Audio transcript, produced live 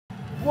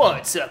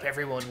What's up,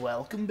 everyone?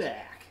 Welcome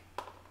back.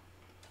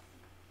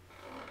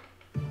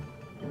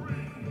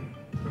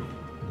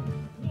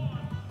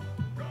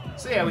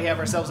 So yeah, we have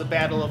ourselves a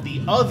battle of the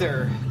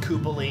other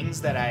Koopalings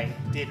that I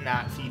did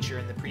not feature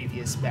in the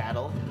previous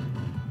battle.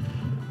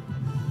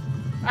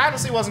 I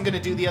honestly wasn't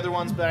going to do the other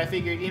ones, but I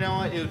figured, you know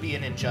what, it would be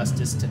an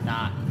injustice to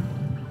not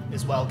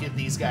as well give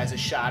these guys a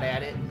shot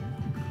at it.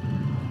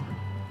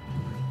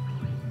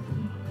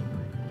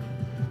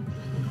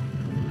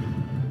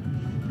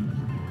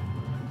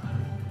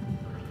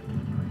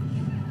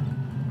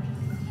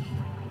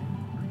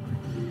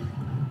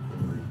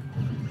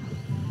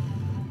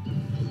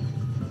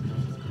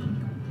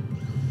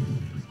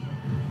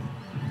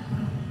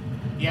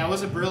 Yeah, it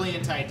was a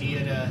brilliant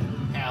idea to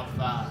have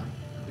the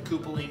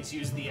Koopalings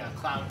use the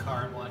clown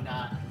car and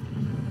whatnot.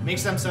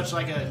 Makes them such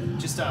like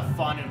just a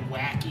fun and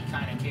wacky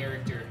kind of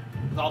character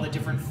with all the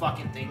different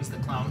fucking things the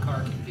clown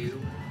car can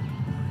do.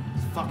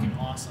 It's fucking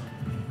awesome.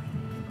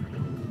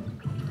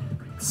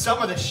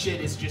 Some of the shit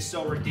is just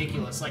so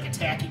ridiculous, like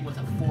attacking with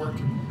a fork,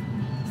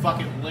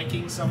 fucking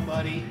licking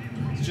somebody.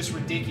 It's just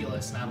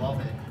ridiculous, and I love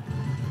it.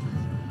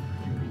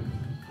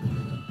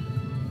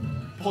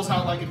 Pulls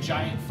out like a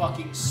giant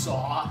fucking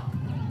saw.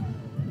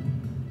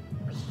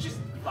 It's just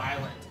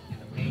violent and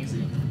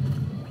amazing.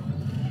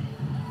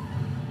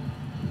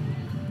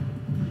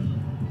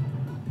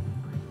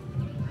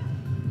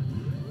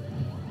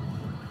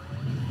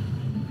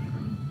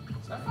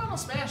 So that Final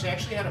Smash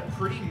actually had a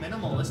pretty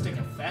minimalistic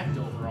effect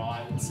overall,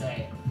 I would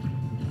say.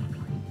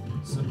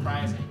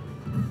 Surprising.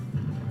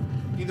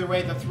 Either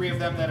way, the three of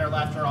them that are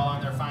left are all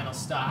on their final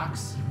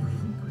stocks.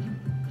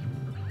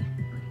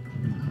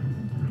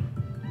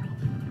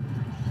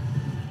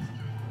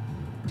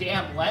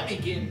 Damn, Lemmy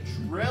getting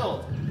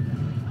drilled.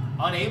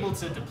 Unable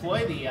to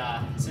deploy the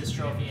assist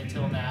trophy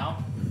until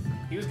now.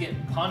 He was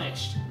getting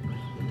punished.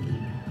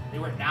 They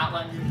were not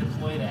letting him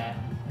deploy that.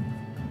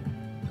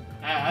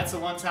 That's the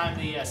one time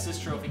the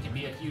assist trophy can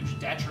be a huge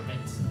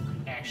detriment,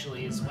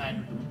 actually, is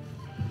when,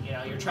 you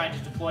know, you're trying to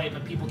deploy it,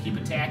 but people keep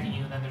attacking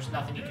you, and then there's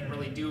nothing you can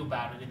really do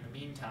about it in the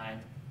meantime.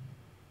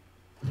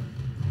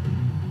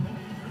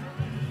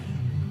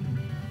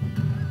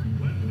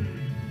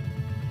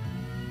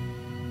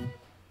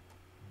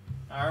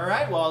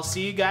 Alright, well, I'll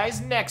see you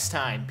guys next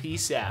time.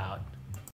 Peace out.